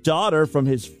 Jackson's daughter from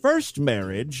his first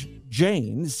marriage,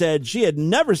 Jane, said she had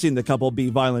never seen the couple be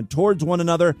violent towards one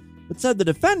another, but said the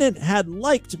defendant had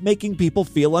liked making people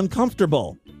feel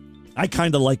uncomfortable. I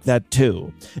kind of like that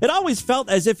too. It always felt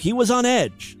as if he was on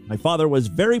edge. My father was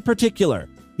very particular.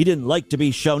 He didn't like to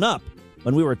be shown up.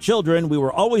 When we were children, we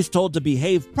were always told to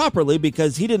behave properly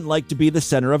because he didn't like to be the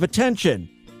center of attention.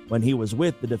 When he was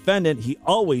with the defendant, he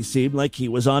always seemed like he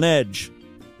was on edge.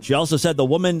 She also said the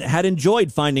woman had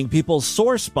enjoyed finding people's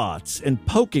sore spots and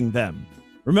poking them.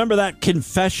 Remember that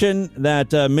confession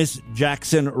that Miss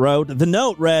Jackson wrote? The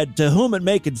note read, "To whom it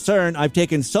may concern, I've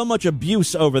taken so much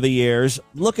abuse over the years.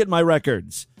 Look at my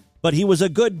records. But he was a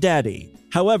good daddy.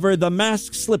 However, the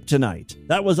mask slipped tonight.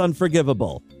 That was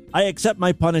unforgivable. I accept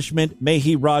my punishment. May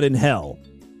he rot in hell."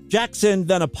 Jackson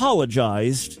then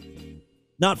apologized,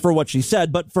 not for what she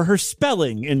said, but for her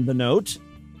spelling in the note.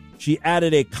 She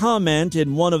added a comment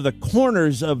in one of the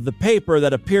corners of the paper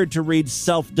that appeared to read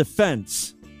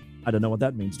self-defense. I don't know what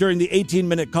that means. During the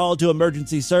 18-minute call to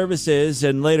emergency services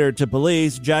and later to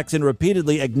police, Jackson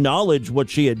repeatedly acknowledged what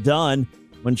she had done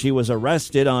when she was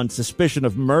arrested on suspicion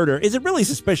of murder. Is it really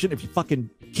suspicion if you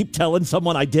fucking keep telling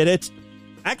someone I did it?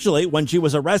 Actually, when she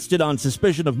was arrested on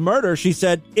suspicion of murder, she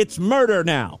said, "It's murder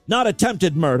now, not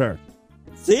attempted murder."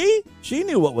 See? She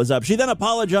knew what was up. She then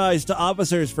apologized to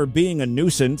officers for being a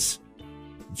nuisance.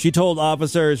 She told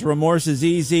officers, "Remorse is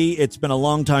easy. It's been a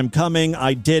long time coming.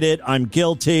 I did it. I'm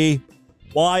guilty.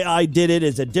 Why I did it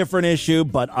is a different issue,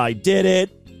 but I did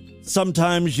it.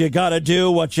 Sometimes you gotta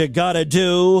do what you gotta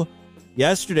do."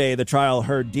 Yesterday, the trial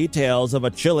heard details of a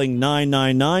chilling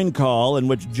 999 call in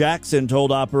which Jackson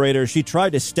told operators she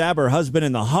tried to stab her husband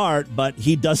in the heart, but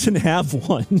he doesn't have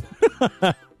one.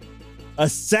 A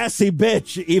sassy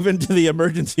bitch, even to the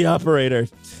emergency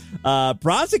operators.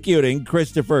 Prosecuting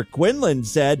Christopher Quinlan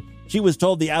said she was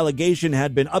told the allegation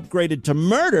had been upgraded to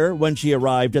murder when she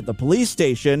arrived at the police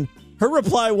station. Her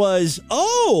reply was,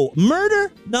 "Oh,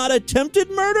 murder? Not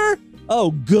attempted murder?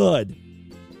 Oh, good."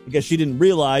 I guess she didn't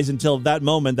realize until that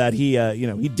moment that he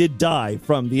did die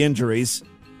from the injuries.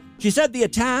 She said the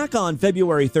attack on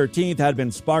February 13th had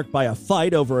been sparked by a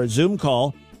fight over a Zoom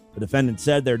call. The defendant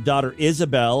said their daughter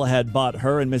Isabel had bought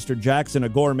her and Mr. Jackson a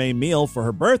gourmet meal for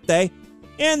her birthday,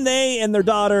 and they and their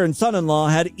daughter and son-in-law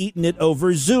had eaten it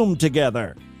over Zoom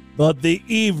together. But the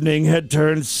evening had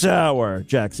turned sour,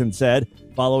 Jackson said,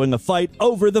 following a fight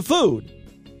over the food.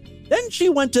 Then she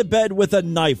went to bed with a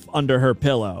knife under her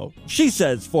pillow, she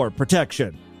says for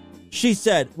protection. She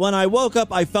said, "When I woke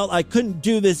up, I felt I couldn't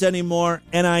do this anymore,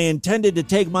 and I intended to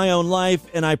take my own life,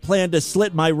 and I planned to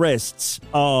slit my wrists."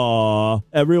 Aw,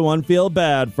 everyone feel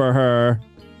bad for her.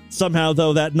 Somehow,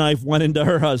 though, that knife went into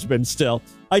her husband still.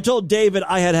 "I told David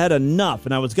I had had enough,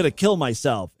 and I was going to kill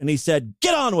myself, and he said,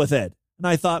 'Get on with it.' And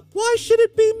I thought, why should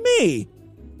it be me?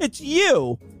 It's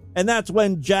you." And that's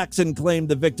when Jackson claimed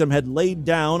the victim had laid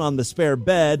down on the spare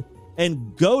bed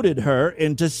and goaded her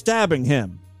into stabbing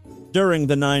him. During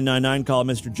the 999 call,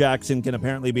 Mr. Jackson can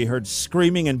apparently be heard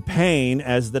screaming in pain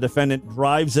as the defendant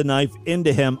drives a knife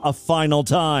into him a final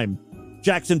time.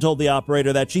 Jackson told the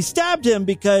operator that she stabbed him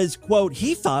because, quote,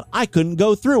 "he thought I couldn't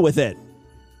go through with it."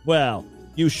 Well,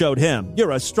 you showed him.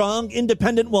 You're a strong,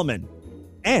 independent woman.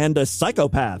 And a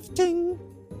psychopath. Ting.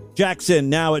 Jackson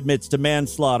now admits to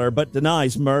manslaughter but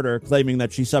denies murder, claiming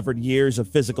that she suffered years of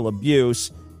physical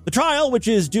abuse. The trial, which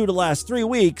is due to last 3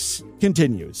 weeks,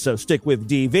 continues. So stick with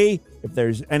DV. If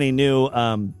there's any new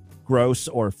gross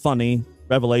or funny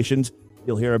revelations,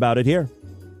 you'll hear about it here.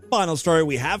 Final story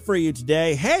we have for you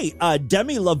today. Hey,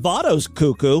 Demi Lovato's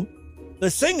cuckoo.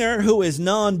 The singer, who is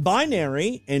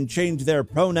non-binary and changed their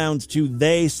pronouns to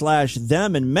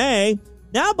they/them in May,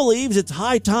 now believes it's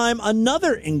high time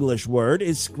another English word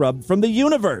is scrubbed from the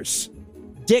universe.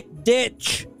 Dick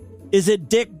ditch. Is it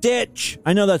dick ditch?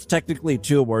 I know that's technically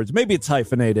 2 words. Maybe it's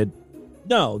hyphenated.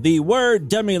 No, the word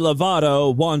Demi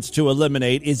Lovato wants to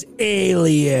eliminate is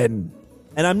alien.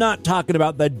 And I'm not talking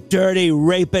about the dirty,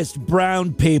 rapist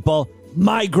brown people,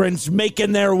 migrants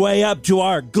making their way up to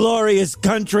our glorious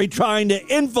country trying to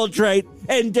infiltrate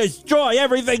and destroy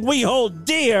everything we hold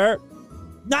dear.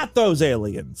 Not those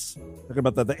aliens. Talking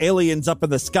about the aliens up in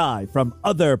the sky from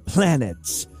other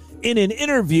planets. In an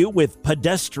interview with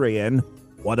Pedestrian,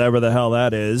 whatever the hell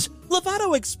that is,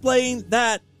 Lovato explained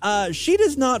that she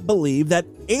does not believe that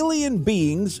alien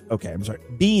beings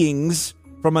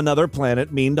from another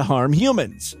planet mean to harm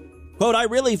humans. Quote, "I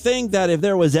really think that if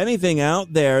there was anything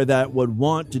out there that would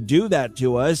want to do that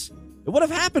to us, it would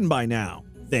have happened by now,"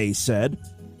 they said.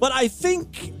 But I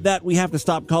think that we have to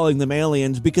stop calling them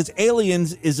aliens because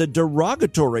aliens is a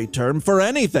derogatory term for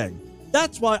anything.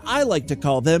 That's why I like to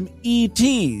call them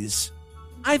ETs.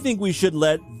 I think we should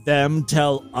let them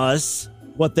tell us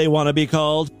what they want to be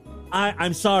called.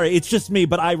 I'm sorry, it's just me,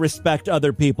 but I respect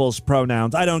other people's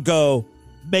pronouns. I don't go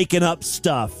making up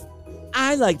stuff.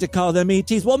 I like to call them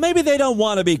ETs. Well, maybe they don't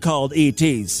want to be called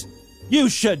ETs. You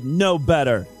should know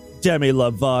better, Demi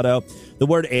Lovato. The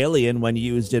word alien, when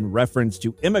used in reference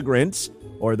to immigrants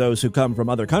or those who come from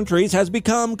other countries, has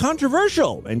become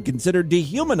controversial and considered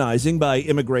dehumanizing by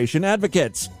immigration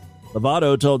advocates.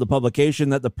 Lovato told the publication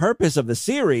that the purpose of the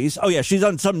series, oh yeah, she's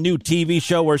on some new TV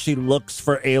show where she looks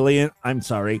for ETs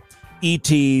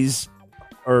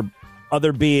or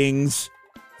other beings,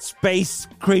 space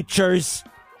creatures.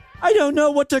 I don't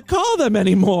know what to call them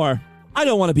anymore. I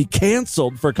don't want to be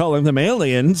canceled for calling them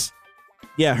aliens.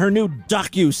 Yeah, her new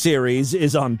docu-series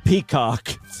is on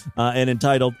Peacock and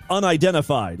entitled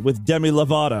Unidentified with Demi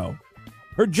Lovato.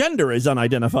 Her gender is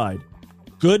unidentified.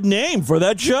 Good name for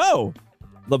that show.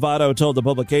 Lovato told the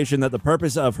publication that the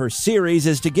purpose of her series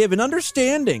is to give an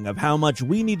understanding of how much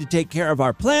we need to take care of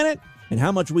our planet and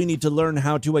how much we need to learn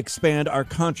how to expand our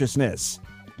consciousness.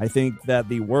 I think that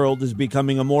the world is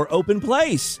becoming a more open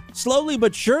place. Slowly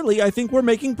but surely, I think we're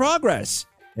making progress.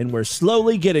 And we're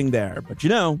slowly getting there. But you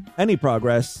know, any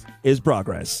progress is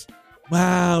progress.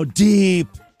 Wow, deep.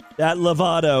 That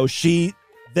Lovato,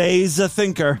 they's a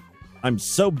thinker. I'm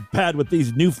so bad with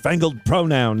these newfangled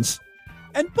pronouns.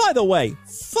 And by the way,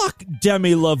 fuck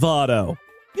Demi Lovato.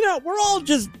 You know, we're all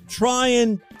just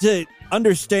trying to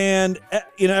understand,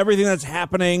 everything that's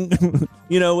happening,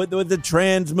 with the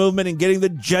trans movement and getting the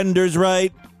genders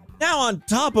right. Now, on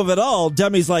top of it all,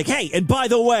 Demi's like, hey, and by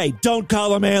the way, don't call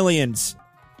them aliens.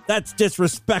 That's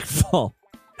disrespectful.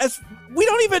 We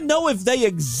don't even know if they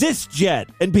exist yet,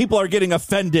 and people are getting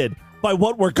offended by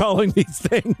what we're calling these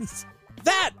things.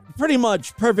 That pretty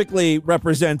much perfectly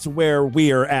represents where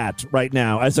we are at right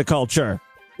now as a culture.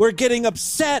 We're getting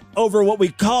upset over what we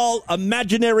call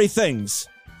imaginary things.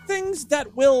 Things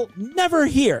that we'll never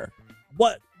hear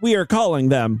what we are calling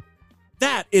them.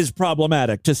 That is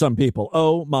problematic to some people.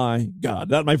 Oh my God.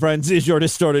 That, my friends, is your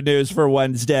Distorted News for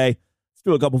Wednesday. Let's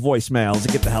do a couple voicemails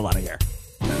and get the hell out of here.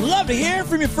 Love to hear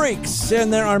from you freaks.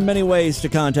 And there are many ways to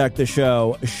contact the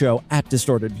show at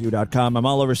distortedview.com. I'm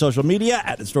all over social media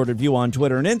at DistortedView on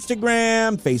Twitter and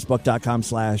Instagram,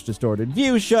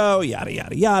 Facebook.com/DistortedViewShow, yada,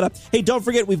 yada, yada. Hey, don't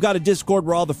forget, we've got a Discord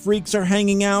where all the freaks are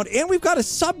hanging out, and we've got a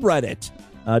subreddit.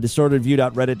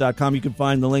 DistortedView.reddit.com. You can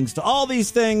find the links to all these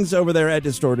things over there at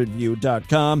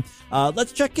DistortedView.com.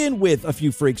 Let's check in with a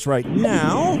few freaks right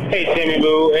now. Hey, Sammy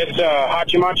Boo. It's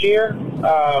Hachimachi here.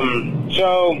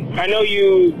 So I know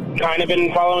you kind of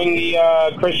been following the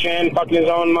Christian fucking his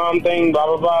own mom thing, blah,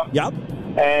 blah, blah. Yep.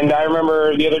 And I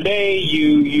remember the other day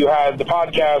you had the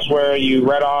podcast where you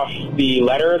read off the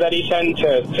letter that he sent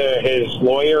to his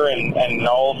lawyer and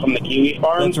Noel from the Kiwi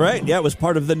Farm. That's right. Yeah, it was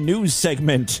part of the news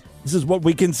segment. This is what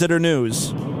we consider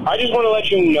news. I just want to let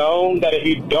you know that if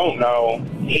you don't know,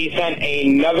 he sent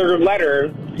another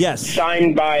letter. Yes.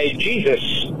 Signed by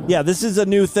Jesus. Yeah, this is a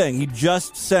new thing. He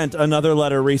just sent another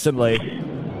letter recently.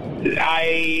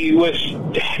 I was,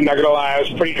 not going to lie, I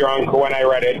was pretty drunk when I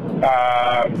read it.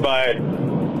 But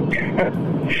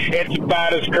it's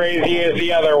about as crazy as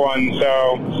the other one,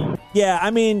 so. Yeah,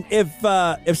 I mean,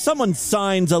 if someone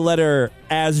signs a letter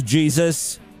as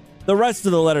Jesus, the rest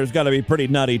of the letter's got to be pretty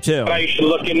nutty, too. You should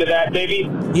look into that, baby.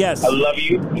 Yes. I love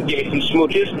you. Give me some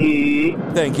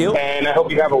smooches. Thank you. And I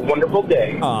hope you have a wonderful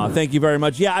day. Aw, thank you very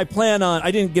much. Yeah, I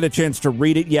didn't get a chance to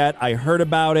read it yet. I heard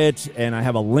about it, and I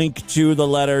have a link to the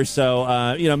letter.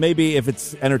 So, maybe if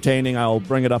it's entertaining, I'll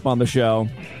bring it up on the show.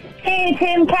 Hey,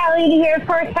 Tim, Cat Lady here.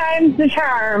 4 times the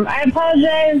charm. I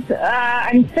apologize.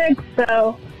 I'm sick,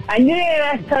 so I knew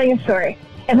I was telling a story.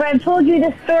 If I told you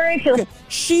this story,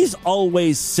 she's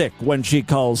always sick when she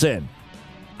calls in.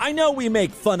 I know we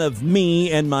make fun of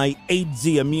me and my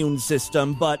AIDSy immune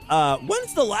system, but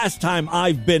when's the last time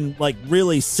I've been,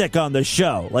 really sick on the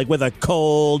show? Like with a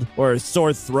cold or a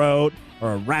sore throat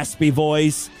or a raspy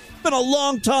voice? It's been a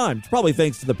long time. It's probably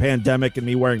thanks to the pandemic and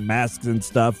me wearing masks and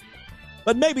stuff.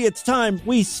 But maybe it's time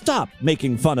we stop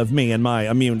making fun of me and my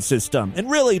immune system and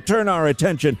really turn our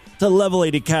attention to Level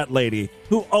 80 Cat Lady,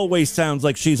 who always sounds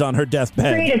like she's on her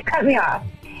deathbed. Free to cut me off.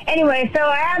 Anyway, so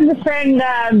I have this friend,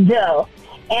 Bill,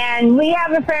 and we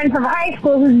have a friend from high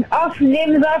school whose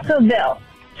name is also Bill.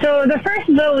 So the first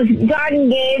Bill was got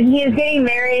engaged, he was getting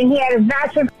married, and he had his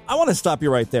bachelor. I want to stop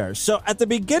you right there. So at the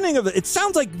beginning of it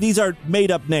sounds like these are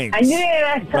made-up names. I knew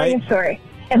I was telling a story.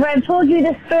 If I told you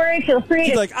this story, feel free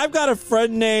She's to... like, I've got a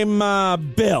friend named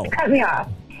Bill. Cut me off.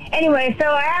 Anyway, so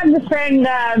I have this friend,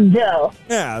 Bill.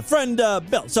 Yeah, friend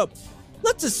Bill. So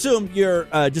let's assume you're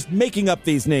just making up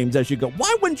these names as you go.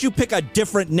 Why wouldn't you pick a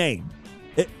different name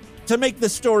to make the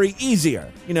story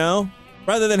easier,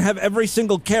 rather than have every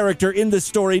single character in the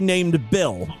story named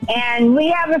Bill? And we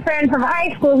have a friend from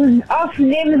high school whose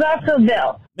name is also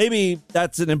Bill. Maybe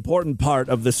that's an important part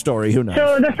of the story. Who knows?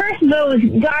 So the first Bill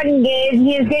got engaged,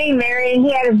 he was getting married, and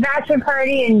he had his bachelor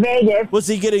party in Vegas. Was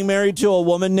he getting married to a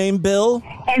woman named Bill?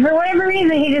 And for whatever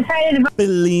reason, he decided to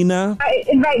Bellina.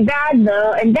 invite Dad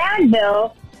Bill, and Dad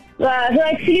Bill He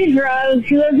likes to do drugs.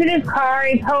 He lives in his car.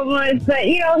 He's homeless. But,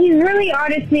 he's really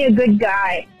honestly a good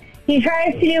guy. He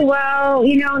tries to do well.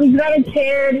 He's got a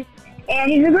kid.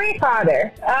 And he's a great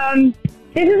father.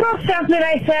 This is all stuff that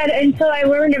I said until I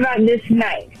learned about this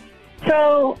night.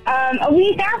 So, a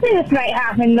week after this night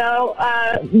happened, though,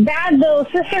 Bad Bill's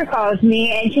sister calls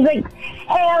me, and she's like,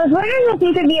 hey, I was wondering if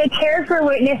you could be a character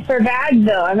witness for Bad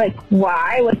Bill. I'm like,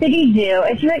 why? What did he do?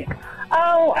 And she's like,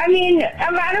 oh, I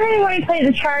don't really want to play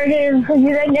the charges because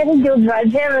I think you'll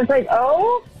judge him. It's like,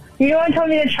 oh, you don't want to tell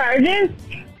me the charges?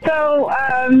 So,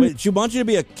 Wait, she wants you to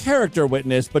be a character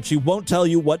witness, but she won't tell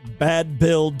you what Bad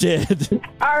Bill did.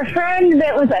 Our friend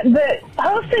that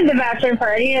hosted the bachelor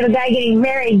party, the guy getting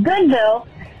married, Good Bill,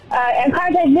 and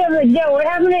contacted him like, yo, what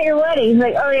happened at your wedding? He's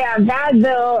like, oh yeah, Bad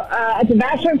Bill, at the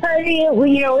bachelor party,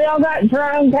 we all got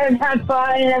drunk, kind of had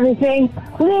fun and everything.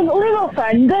 Legal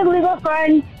fun, good legal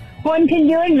fun, one can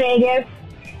do in Vegas.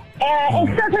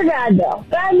 Except for Bad Bill.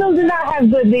 Bad Bill did not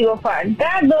have good legal fun.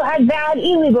 Bad Bill had bad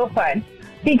illegal fun.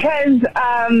 Because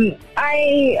I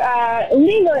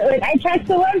checked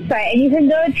the website, and you can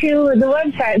go to the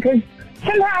website because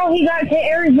somehow he got to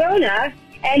Arizona,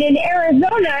 and in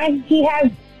Arizona he has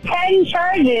 10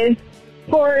 charges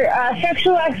for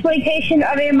sexual exploitation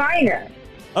of a minor.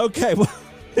 Okay, well,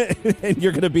 and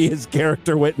you're going to be his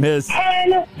character witness.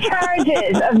 10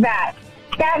 charges of that.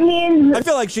 That means... I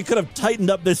feel like she could have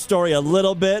tightened up this story a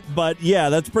little bit, but yeah,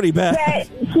 that's pretty bad. That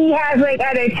he has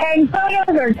either 10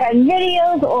 photos or 10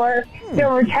 videos or there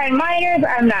were 10 minors.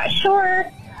 I'm not sure.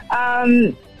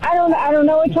 I don't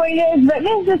know which one it is, but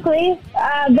basically,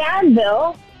 Bad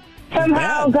Bill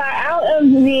somehow got out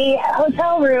of the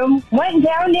hotel room, went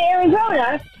down to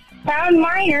Arizona, found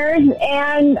minors,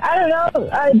 and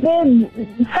did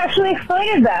sexually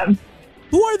exploited them.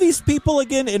 Who are these people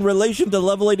again in relation to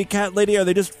Love Lady, Cat Lady? Are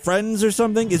they just friends or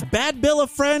something? Is Bad Bill a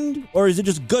friend? Or is it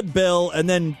just Good Bill and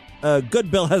then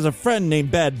Good Bill has a friend named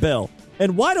Bad Bill?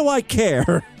 And why do I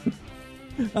care?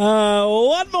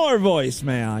 One more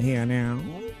voicemail here now.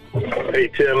 Hey,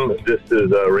 Tim. This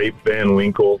is Rafe Van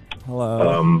Winkle.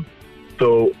 Hello.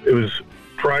 So it was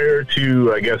prior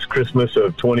to, I guess, Christmas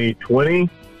of 2020.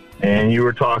 And you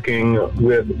were talking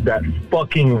with that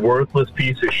fucking worthless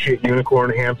piece of shit unicorn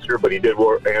hamster, but he did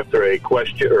answer a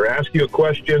question or ask you a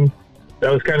question.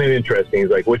 That was kind of interesting.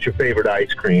 He's like, what's your favorite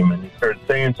ice cream? And he started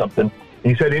saying something.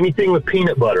 And he said, anything with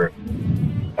peanut butter.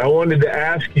 I wanted to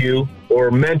ask you or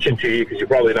mention to you, because you're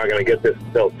probably not going to get this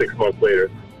until 6 months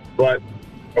later, but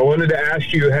I wanted to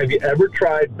ask you, have you ever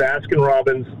tried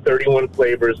Baskin-Robbins 31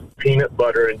 flavors peanut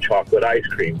butter and chocolate ice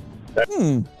cream? That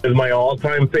is my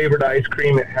all-time favorite ice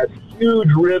cream. It has huge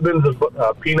ribbons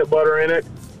of peanut butter in it.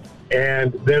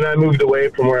 And then I moved away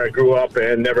from where I grew up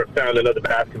and never found another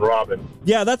Baskin-Robbins.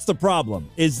 Yeah, that's the problem,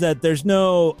 is that there's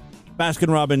no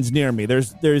Baskin-Robbins near me.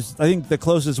 There's I think the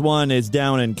closest one is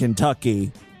down in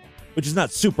Kentucky, which is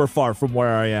not super far from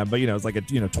where I am, but, it's like a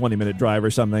 20-minute drive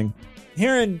or something.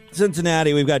 Here in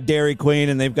Cincinnati, we've got Dairy Queen,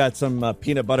 and they've got some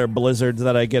peanut butter blizzards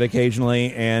that I get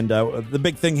occasionally. And the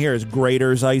big thing here is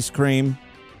Grater's ice cream.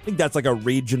 I think that's like a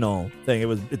regional thing.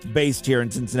 It's based here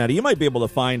in Cincinnati. You might be able to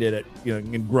find it at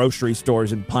in grocery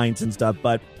stores and pints and stuff,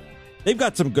 but they've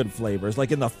got some good flavors.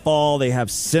 Like in the fall, they have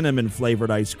cinnamon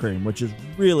flavored ice cream, which is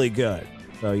really good.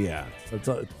 So yeah,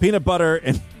 so it's peanut butter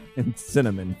and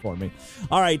cinnamon for me.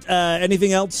 All right,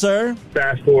 anything else, sir?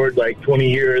 Fast forward like 20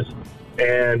 years.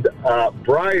 And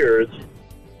Breyers,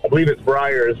 I believe it's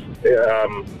Breyers,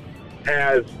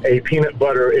 has a peanut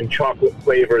butter and chocolate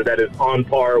flavor that is on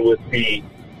par with the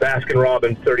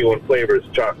Baskin-Robbins 31 flavors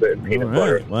chocolate and peanut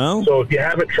butter. Well, so if you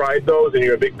haven't tried those and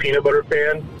you're a big peanut butter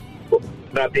fan,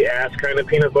 not the ass kind of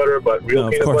peanut butter, but real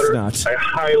peanut butter, not. I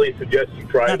highly suggest you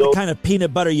try not those. The kind of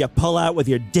peanut butter you pull out with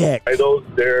your dick. Try those.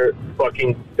 They're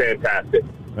fucking fantastic.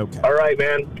 Okay. All right,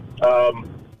 man.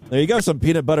 There you go, some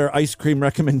peanut butter ice cream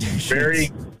recommendations. Merry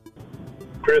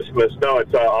Christmas. No,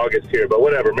 it's August here, but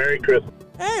whatever. Merry Christmas.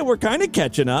 Hey, we're kind of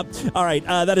catching up. All right,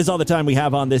 that is all the time we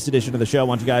have on this edition of the show. I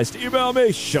want you guys to email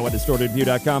me,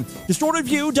 show@distortedview.com.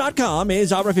 Distortedview.com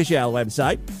is our official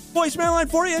website. Voicemail line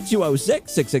for you,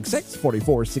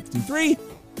 206-666-4463.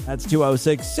 That's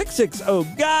 206-660. Oh,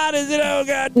 God, is it? Oh,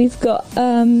 God. We've got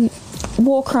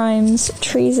war crimes,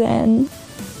 treason,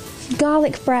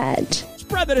 garlic bread.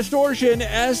 Spread the distortion,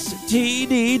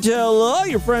 STD. Tell all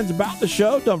your friends about the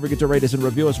show. Don't forget to rate us and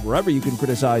review us wherever you can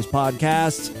criticize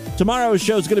podcasts. Tomorrow's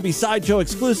show is going to be Sideshow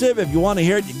exclusive. If you want to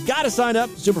hear it, you got to sign up,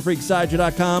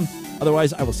 superfreaksideshow.com.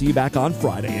 Otherwise, I will see you back on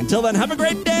Friday. Until then, have a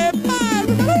great day. Bye,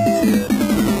 everybody.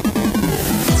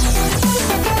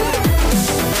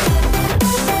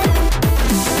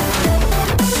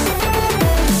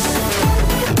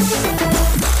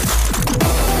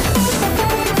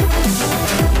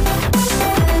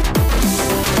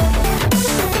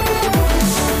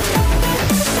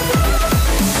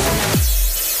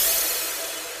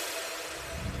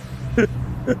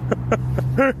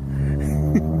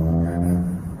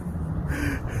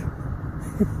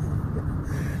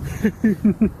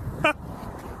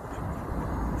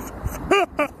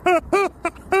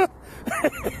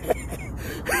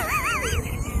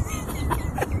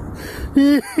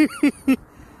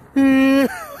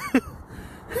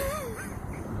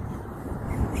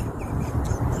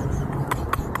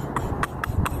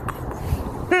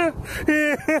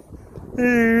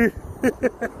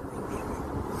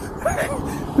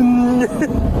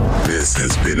 This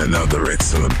has been another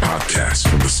excellent podcast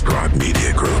from the Scribe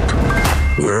Media Group.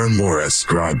 Learn more at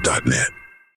scribe.net.